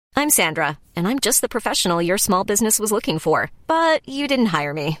I'm Sandra, and I'm just the professional your small business was looking for. But you didn't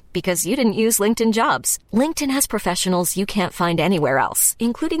hire me because you didn't use LinkedIn Jobs. LinkedIn has professionals you can't find anywhere else,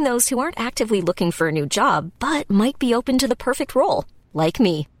 including those who aren't actively looking for a new job, but might be open to the perfect role, like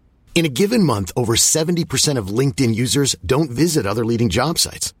me. In a given month, over 70% of LinkedIn users don't visit other leading job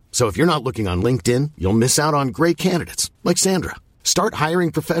sites. So if you're not looking on LinkedIn, you'll miss out on great candidates like Sandra. Start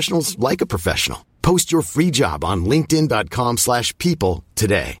hiring professionals like a professional. Post your free job on linkedin.com/people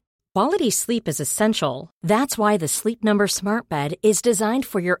today. Quality sleep is essential. That's why the Sleep Number Smart Bed is designed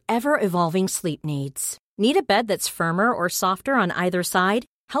for your ever-evolving sleep needs. Need a bed that's firmer or softer on either side?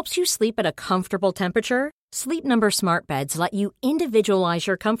 Helps you sleep at a comfortable temperature? Sleep Number Smart Beds let you individualize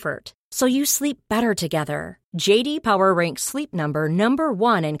your comfort, so you sleep better together. J.D. Power ranks Sleep Number number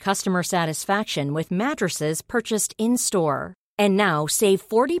 1 in customer satisfaction with mattresses purchased in-store. And now, save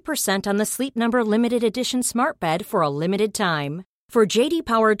 40% on the Sleep Number Limited Edition Smart Bed for a limited time. For J.D.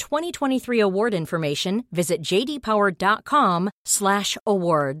 Power 2023 award information, visit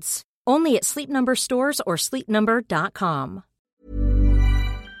jdpower.com/awards. Only at Sleep Number stores or sleepnumber.com.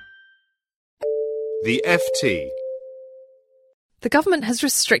 The FT. The government has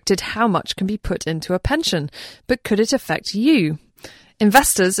restricted how much can be put into a pension, but could it affect you?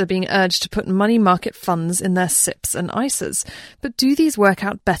 Investors are being urged to put money market funds in their SIPPs and ISAs, but do these work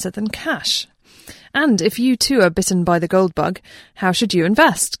out better than cash? And if you too are bitten by the gold bug, how should you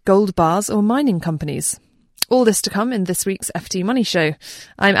invest? Gold bars or mining companies? All this to come in this week's FT Money Show.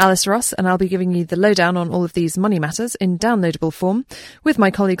 I'm Alice Ross, and I'll be giving you the lowdown on all of these money matters in downloadable form with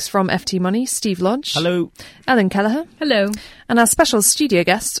my colleagues from FT Money, Steve Lodge. Hello. Ellen Kelleher. Hello. And our special studio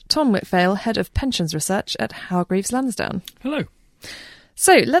guest, Tom Whitfield, Head of Pensions Research at Hargreaves Lansdown. Hello.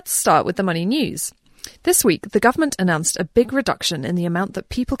 So let's start with the money news. This week, the government announced a big reduction in the amount that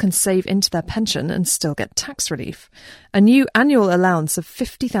people can save into their pension and still get tax relief. A new annual allowance of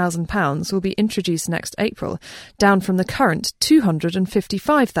 £50,000 will be introduced next April, down from the current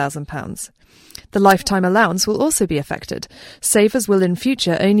 £255,000. The lifetime allowance will also be affected. Savers will in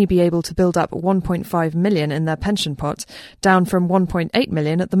future only be able to build up £1.5 million in their pension pot, down from £1.8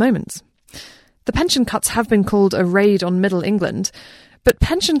 million at the moment. The pension cuts have been called a raid on Middle England, but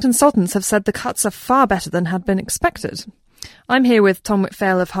pension consultants have said the cuts are far better than had been expected. I'm here with Tom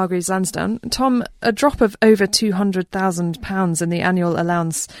Whitfield of Hargreaves Lansdown. Tom, a drop of over £200,000 in the annual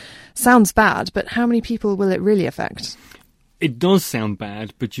allowance sounds bad, but how many people will it really affect? It does sound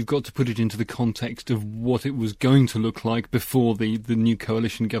bad, but you've got to put it into the context of what it was going to look like before the new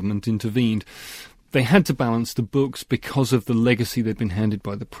coalition government intervened. They had to balance the books because of the legacy they'd been handed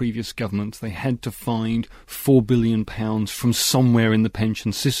by the previous government. They had to find £4 billion from somewhere in the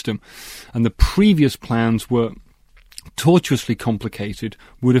pension system. And the previous plans were tortuously complicated,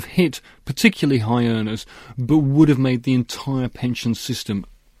 would have hit particularly high earners, but would have made the entire pension system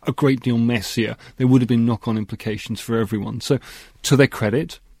a great deal messier. There would have been knock-on implications for everyone. So, to their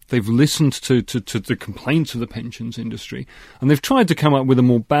credit, they've listened to the complaints of the pensions industry, and they've tried to come up with a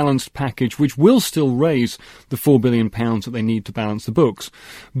more balanced package which will still raise the £4 billion that they need to balance the books,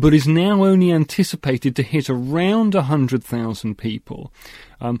 but is now only anticipated to hit around 100,000 people.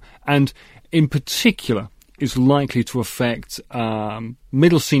 And in particular, is likely to affect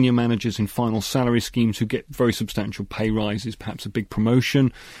middle senior managers in final salary schemes who get very substantial pay rises, perhaps a big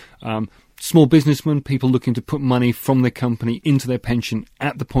promotion, small businessmen, people looking to put money from their company into their pension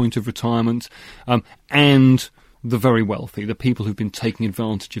at the point of retirement, and the very wealthy, the people who've been taking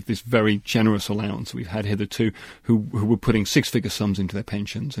advantage of this very generous allowance we've had hitherto, who were putting six-figure sums into their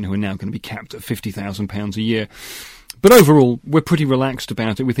pensions and who are now going to be capped at £50,000 a year. But overall, we're pretty relaxed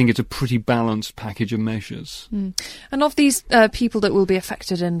about it. We think it's a pretty balanced package of measures. And of these people that will be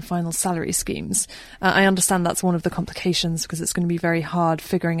affected in final salary schemes, I understand that's one of the complications because it's going to be very hard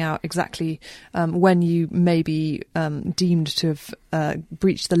figuring out exactly when you may be deemed to have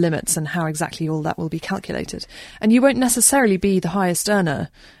breached the limits and how exactly all that will be calculated. And you won't necessarily be the highest earner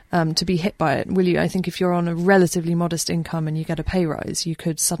to be hit by it, will you? I think if you're on a relatively modest income and you get a pay rise, you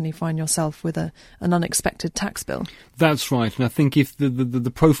could suddenly find yourself with an unexpected tax bill. That's right. And I think if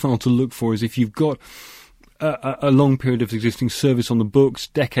the profile to look for is if you've got a long period of existing service on the books,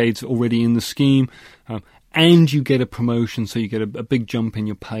 decades already in the scheme, and you get a promotion, so you get a big jump in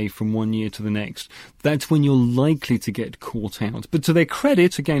your pay from one year to the next, that's when you're likely to get caught out. But to their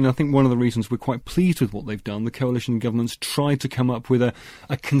credit, again, I think one of the reasons we're quite pleased with what they've done, the coalition government's tried to come up with a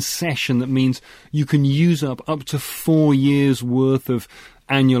concession that means you can use up to 4 years' worth of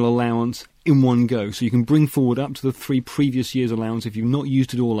annual allowance in one go. So you can bring forward up to the 3 previous years' allowance if you've not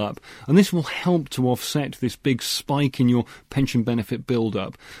used it all up. And this will help to offset this big spike in your pension benefit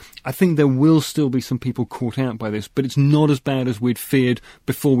build-up. I think there will still be some people caught out by this, but it's not as bad as we'd feared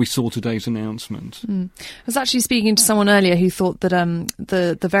before we saw today's announcement. I was actually speaking to someone earlier who thought that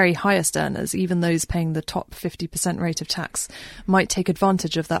the very highest earners, even those paying the top 50% rate of tax, might take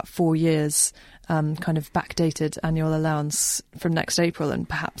advantage of that 4 years kind of backdated annual allowance from next April and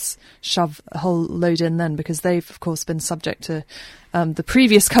perhaps shove a whole load in then, because they've, of course, been subject to the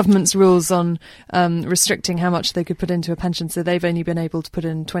previous government's rules on restricting how much they could put into a pension. So they've only been able to put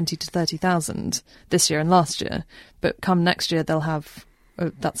in 20 to 30,000 this year and last year. But come next year, they'll have...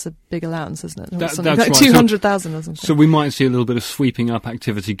 that's a big allowance, isn't it? That's like right. 200,000 or something. So we might see a little bit of sweeping up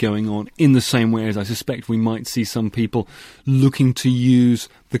activity going on in the same way as I suspect we might see some people looking to use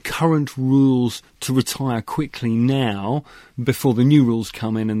the current rules to retire quickly now before the new rules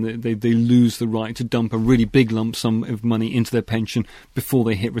come in and they lose the right to dump a really big lump sum of money into their pension before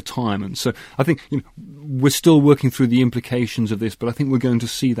they hit retirement. So I think we're still working through the implications of this, but I think we're going to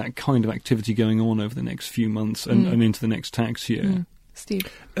see that kind of activity going on over the next few months and into the next tax year. Steve.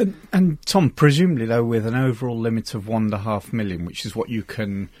 And Tom, presumably though, with an overall limit of 1.5 million, which is what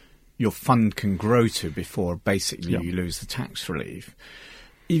your fund can grow to before basically you lose the tax relief,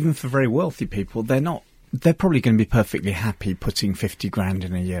 even for very wealthy people, they're probably going to be perfectly happy putting 50 grand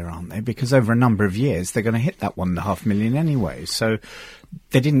in a year, aren't they? Because over a number of years, they're going to hit that 1.5 million anyway. So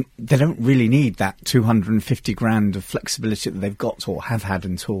they don't really need that 250 grand of flexibility that they've got or have had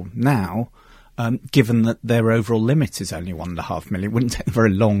until now. Given that their overall limit is only 1.5 million, it wouldn't take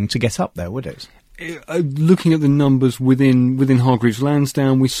very long to get up there, would it? Looking at the numbers within Hargreaves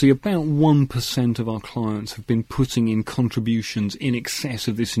Lansdown, we see about 1% of our clients have been putting in contributions in excess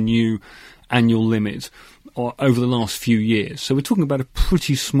of this new annual limit over the last few years. So we're talking about a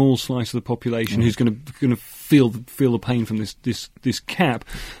pretty small slice of the population who's going to feel the pain from this cap.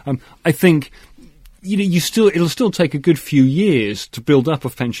 I think. It'll still take a good few years to build up a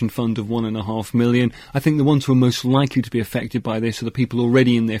pension fund of 1.5 million. I think the ones who are most likely to be affected by this are the people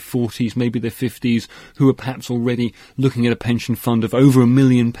already in their 40s, maybe their 50s, who are perhaps already looking at a pension fund of over £1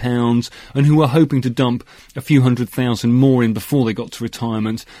 million and who are hoping to dump a few £100,000 more in before they got to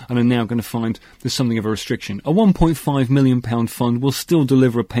retirement and are now going to find there's something of a restriction. A £1.5 million fund will still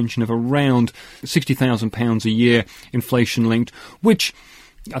deliver a pension of around £60,000 a year, inflation-linked, which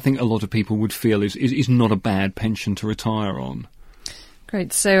I think a lot of people would feel is not a bad pension to retire on.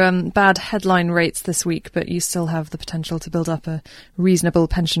 Great. So bad headline rates this week, but you still have the potential to build up a reasonable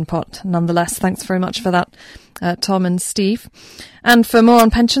pension pot nonetheless. Thanks very much for that, Tom and Steve. And for more on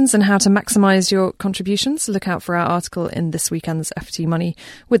pensions and how to maximise your contributions, look out for our article in this weekend's FT Money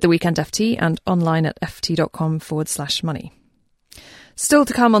with the Weekend FT and online at ft.com/money. Still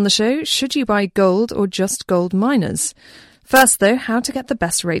to come on the show, should you buy gold or just gold miners? First, though, how to get the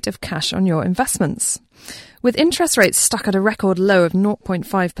best rate of cash on your investments. With interest rates stuck at a record low of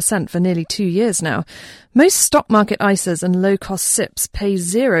 0.5% for nearly 2 years now, most stock market ISAs and low-cost SIPs pay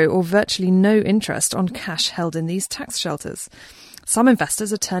zero or virtually no interest on cash held in these tax shelters. Some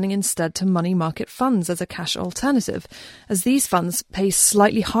investors are turning instead to money market funds as a cash alternative, as these funds pay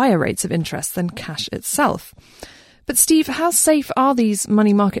slightly higher rates of interest than cash itself. But Steve, how safe are these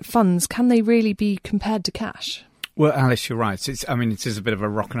money market funds? Can they really be compared to cash? Well, Alice, you're right. It is a bit of a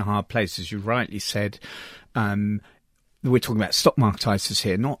rock and a hard place, as you rightly said. We're talking about stock market ISAs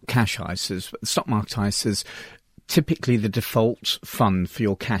here, not cash ISAs. But the stock market ISAs, typically the default fund for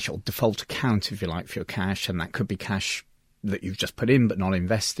your cash, or default account, if you like, for your cash, and that could be cash that you've just put in but not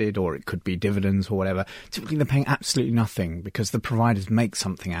invested, or it could be dividends or whatever. Typically they're paying absolutely nothing because the providers make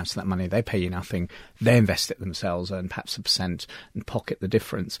something out of that money. They pay you nothing. They invest it themselves, earn perhaps 1% and pocket the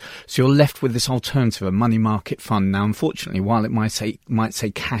difference. So you're left with this alternative, a money market fund. Now, unfortunately, while it might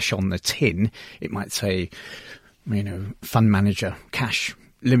say cash on the tin, it might say, fund manager, cash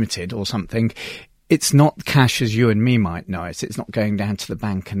limited or something. It's not cash as you and me might know it. It's not going down to the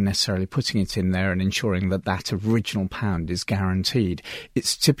bank and necessarily putting it in there and ensuring that that original pound is guaranteed.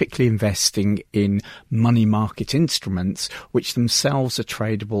 It's typically investing in money market instruments which themselves are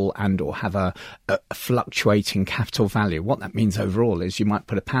tradable and or have a fluctuating capital value. What that means overall is you might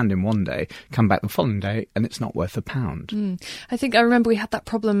put £1 in one day, come back the following day, and it's not worth £1. I think I remember we had that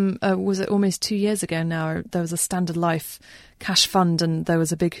problem, was it almost 2 years ago now? There was a Standard Life cash fund and there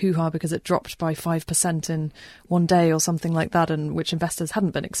was a big hoo-ha because it dropped by 5% in one day or something like that, and which investors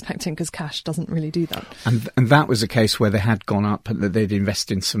hadn't been expecting because cash doesn't really do that. And that was a case where they had gone up and that they'd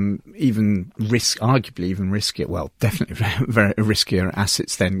invested in some arguably even riskier, well, definitely very riskier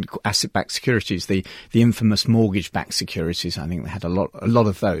assets than asset-backed securities, the infamous mortgage-backed securities. I think they had a lot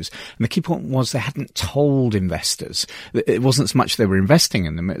of those. And the key point was they hadn't told investors. It wasn't so much they were investing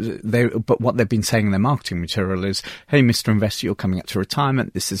in them, but what they've been saying in their marketing material is, hey, Mr. Investor, you're coming up to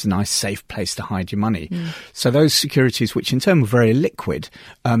retirement. This is a nice, safe place to hide your money. So those securities, which in turn were very liquid,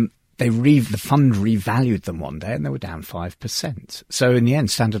 the fund revalued them one day and they were down 5%. So in the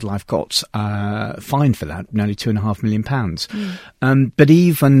end, Standard Life got fined for that, nearly £2.5 million. But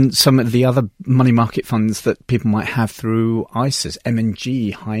even some of the other money market funds that people might have through ISAs,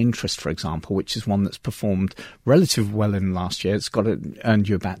 M&G High Interest, for example, which is one that's performed relatively well in the last year. It's earned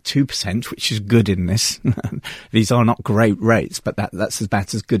you about 2%, which is good in this. These are not great rates, but that's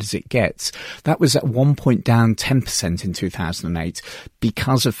about as good as it gets. That was at one point down 10% in 2008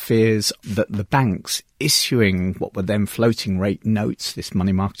 because of fear that the banks issuing what were then floating rate notes, this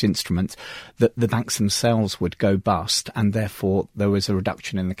money market instrument, that the banks themselves would go bust, and therefore there was a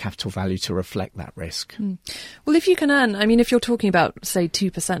reduction in the capital value to reflect that risk. Well, if you can earn, if you're talking about, say,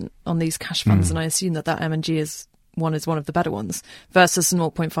 2% on these cash funds, and I assume that M&G is one of the better ones, versus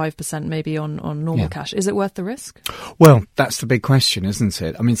 0.5% maybe on normal cash, is it worth the risk? Well, that's the big question, isn't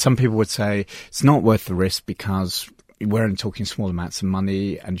it? Some people would say it's not worth the risk because we're only talking small amounts of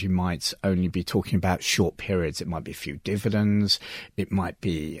money and you might only be talking about short periods. It might be a few dividends. It might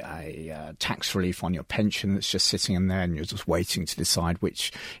be a tax relief on your pension that's just sitting in there and you're just waiting to decide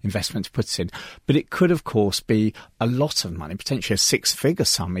which investment to put it in. But it could, of course, be a lot of money, potentially a six-figure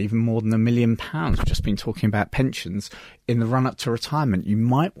sum, even more than £1 million. We've just been talking about pensions. In the run-up to retirement, you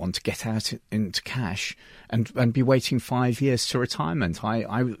might want to get out into cash and be waiting 5 years to retirement.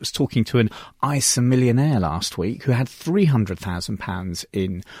 I was talking to an ISA millionaire last week who had £300,000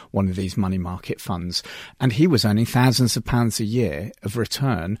 in one of these money market funds, and he was earning thousands of pounds a year of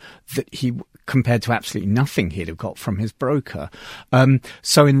return that he, compared to absolutely nothing he'd have got from his broker.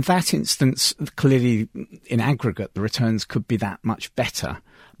 So in that instance, clearly in aggregate, the returns could be that much better.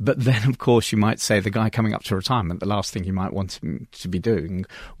 But then, of course, you might say the guy coming up to retirement, the last thing he might want him to be doing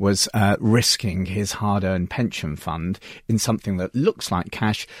was risking his hard-earned pension fund in something that looks like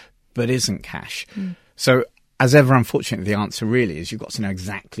cash but isn't cash. So as ever, unfortunately, the answer really is you've got to know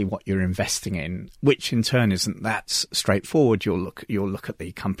exactly what you're investing in, which in turn isn't that straightforward. You'll look at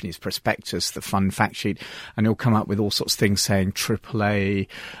the company's prospectus, the fund fact sheet, and you'll come up with all sorts of things saying AAA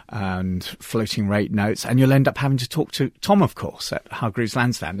and floating rate notes, and you'll end up having to talk to Tom, of course, at Hargreaves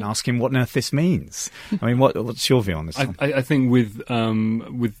Lansdown and ask him what on earth this means. What's your view on this? I think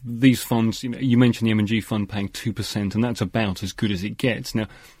with these funds, you mentioned the M&G fund paying 2%, and that's about as good as it gets. Now,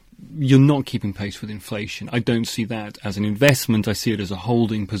 you're not keeping pace with inflation. I don't see that as an investment. I see it as a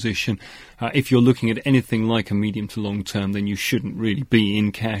holding position. If you're looking at anything like a medium to long term, then you shouldn't really be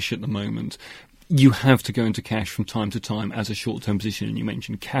in cash at the moment. You have to go into cash from time to time as a short-term position, and you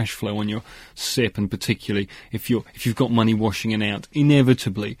mentioned cash flow on your SIP, and particularly if you've got money washing in and out,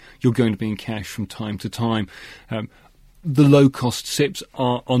 inevitably you're going to be in cash from time to time. The low-cost SIPs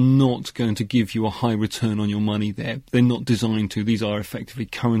are not going to give you a high return on your money there. They're not designed to. These are effectively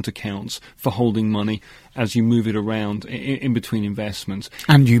current accounts for holding money as you move it around in between investments.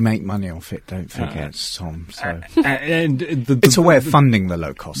 And you make money off it, don't forget, Tom. So. It's a way of funding the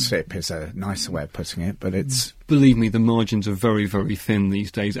low-cost SIP, is a nicer way of putting it, but it's... Believe me, the margins are very, very thin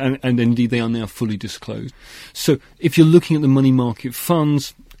these days, and indeed they are now fully disclosed. So if you're looking at the money market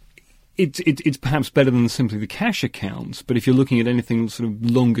funds, it's perhaps better than simply the cash accounts, but if you're looking at anything sort of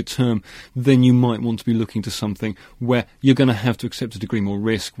longer term, then you might want to be looking to something where you're going to have to accept a degree more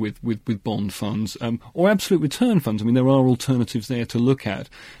risk with bond funds or absolute return funds. There are alternatives there to look at.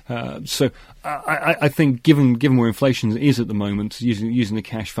 So I think given where inflation is at the moment, using the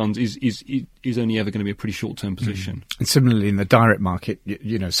cash funds is only ever going to be a pretty short-term position. And similarly, in the direct market,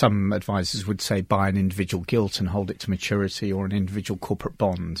 some advisors would say buy an individual gilt and hold it to maturity, or an individual corporate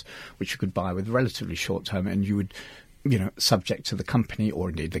bond, which you could buy with relatively short term, and you would, subject to the company or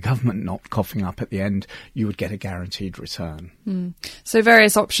indeed the government not coughing up at the end, you would get a guaranteed return. So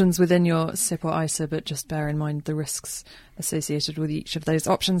various options within your SIP or ISA, but just bear in mind the risks associated with each of those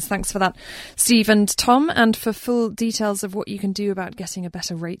options. Thanks for that, Steve and Tom. And for full details of what you can do about getting a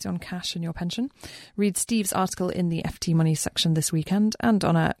better rate on cash in your pension, read Steve's article in the FT Money section this weekend and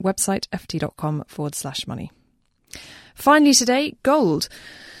on our website ft.com/money. Finally today, gold.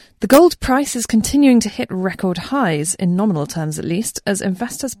 The gold price is continuing to hit record highs, in nominal terms at least, as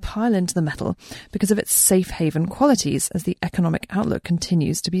investors pile into the metal because of its safe haven qualities as the economic outlook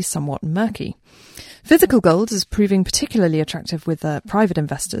continues to be somewhat murky. Physical gold is proving particularly attractive with private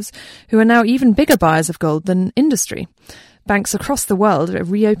investors, who are now even bigger buyers of gold than industry. Banks across the world are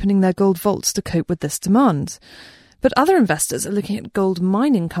reopening their gold vaults to cope with this demand. But other investors are looking at gold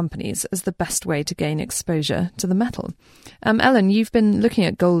mining companies as the best way to gain exposure to the metal. Ellen, you've been looking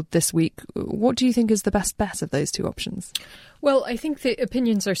at gold this week. What do you think is the best bet of those two options? Well, I think the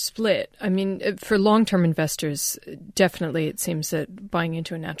opinions are split. I mean, for long-term investors, definitely it seems that buying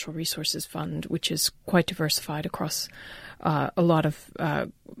into a natural resources fund, which is quite diversified across a lot of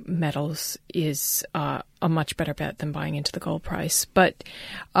metals, is a much better bet than buying into the gold price. But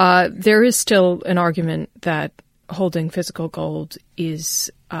there is still an argument that holding physical gold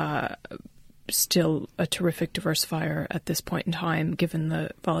is still a terrific diversifier at this point in time, given the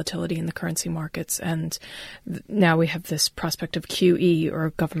volatility in the currency markets. And now we have this prospect of QE, or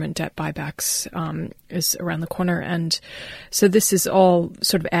government debt buybacks, is around the corner. And so this is all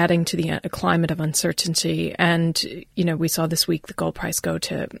sort of adding to the climate of uncertainty. And, you know, we saw this week the gold price go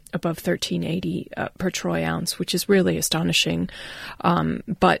to above $1,380 per troy ounce, which is really astonishing.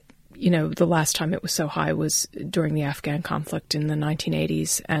 But you know, the last time it was so high was during the Afghan conflict in the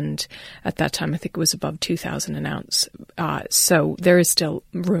 1980s. And at that time, I think it was above 2,000 an ounce. So there is still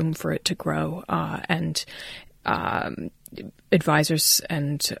room for it to grow. And advisors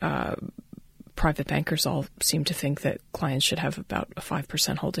and private bankers all seem to think that clients should have about a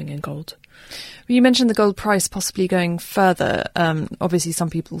 5% holding in gold. You mentioned the gold price possibly going further. Obviously,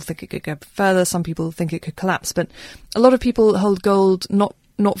 some people think it could go further. Some people think it could collapse. But a lot of people hold gold not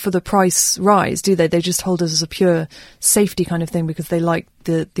for the price rise, do they? They just hold it as a pure safety kind of thing because they like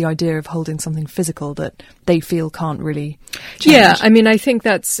the idea of holding something physical that they feel can't really change. Yeah, I mean, I think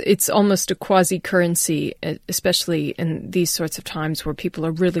it's almost a quasi-currency, especially in these sorts of times where people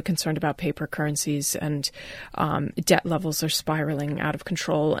are really concerned about paper currencies and debt levels are spiraling out of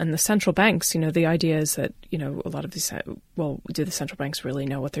control. And the central banks, you know, the idea is that, you know, a lot of these, well, do the central banks really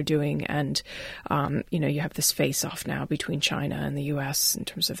know what they're doing? And, you know, you have this face-off now between China and the US in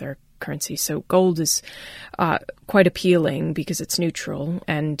terms of their currency. So gold is quite appealing because it's neutral.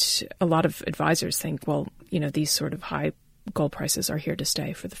 And a lot of advisors think, well, you know, these sort of high gold prices are here to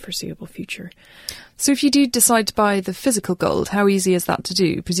stay for the foreseeable future. So if you do decide to buy the physical gold, how easy is that to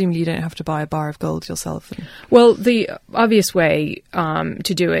do? Presumably you don't have to buy a bar of gold yourself. Well, the obvious way to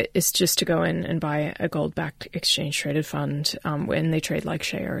do it is just to go in and buy a gold-backed exchange-traded fund when they trade like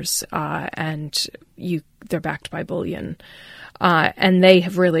shares, and they're backed by bullion. And they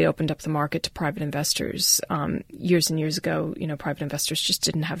have really opened up the market to private investors. Years and years ago, you know, private investors just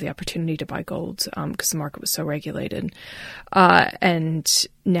didn't have the opportunity to buy gold because the market was so regulated. And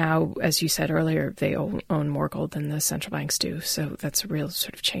now, as you said earlier, they own more gold than the central banks do. So that's a real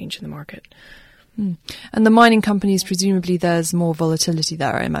sort of change in the market. And the mining companies, presumably there's more volatility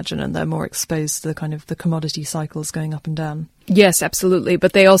there, I imagine, and they're more exposed to the kind of the commodity cycles going up and down. Yes, absolutely.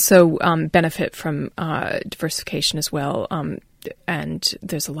 But they also benefit from diversification as well. And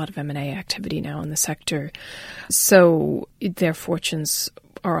there's a lot of M&A activity now in the sector. So their fortunes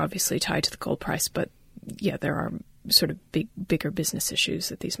are obviously tied to the gold price. But yeah, there are sort of bigger business issues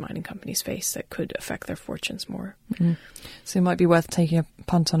that these mining companies face that could affect their fortunes more. Mm-hmm. So it might be worth taking a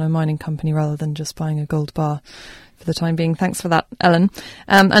punt on a mining company rather than just buying a gold bar for the time being. Thanks for that, Ellen.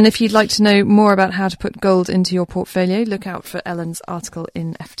 And if you'd like to know more about how to put gold into your portfolio, look out for Ellen's article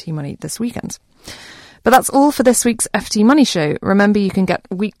in FT Money this weekend. But that's all for this week's FT Money Show. Remember, you can get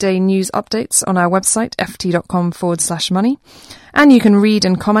weekday news updates on our website, ft.com/money. And you can read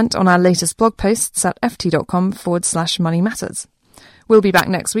and comment on our latest blog posts at ft.com/money matters. We'll be back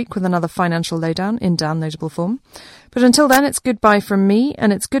next week with another financial lowdown in downloadable form. But until then, it's goodbye from me,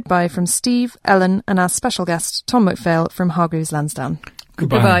 and it's goodbye from Steve, Ellen, and our special guest, Tom McPhail from Hargreaves Lansdown.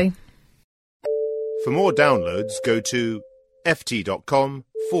 Goodbye. For more downloads, go to ft.com/podcasts.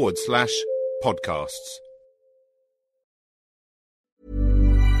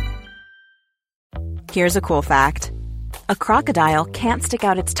 Here's a cool fact. A crocodile can't stick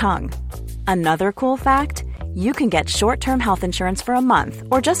out its tongue. Another cool fact, you can get short-term health insurance for a month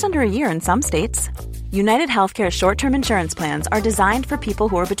or just under a year in some states. United Healthcare short-term insurance plans are designed for people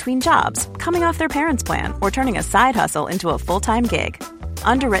who are between jobs, coming off their parents' plan, or turning a side hustle into a full-time gig.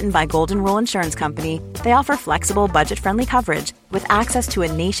 Underwritten by Golden Rule Insurance Company, they offer flexible, budget-friendly coverage with access to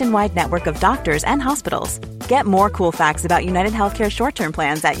a nationwide network of doctors and hospitals. Get more cool facts about United Healthcare short-term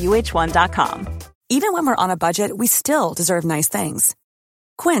plans at uh1.com. Even when we're on a budget, we still deserve nice things.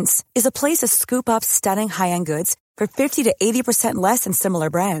 Quince is a place to scoop up stunning high-end goods for 50 to 80% less than similar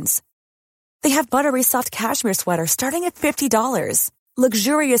brands. They have buttery soft cashmere sweaters starting at $50,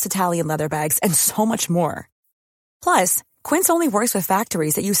 luxurious Italian leather bags, and so much more. Plus, Quince only works with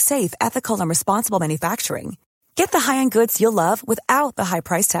factories that use safe, ethical, and responsible manufacturing. Get the high-end goods you'll love without the high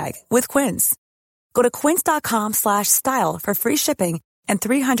price tag with Quince. Go to quince.com/style for free shipping and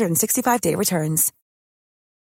 365-day returns.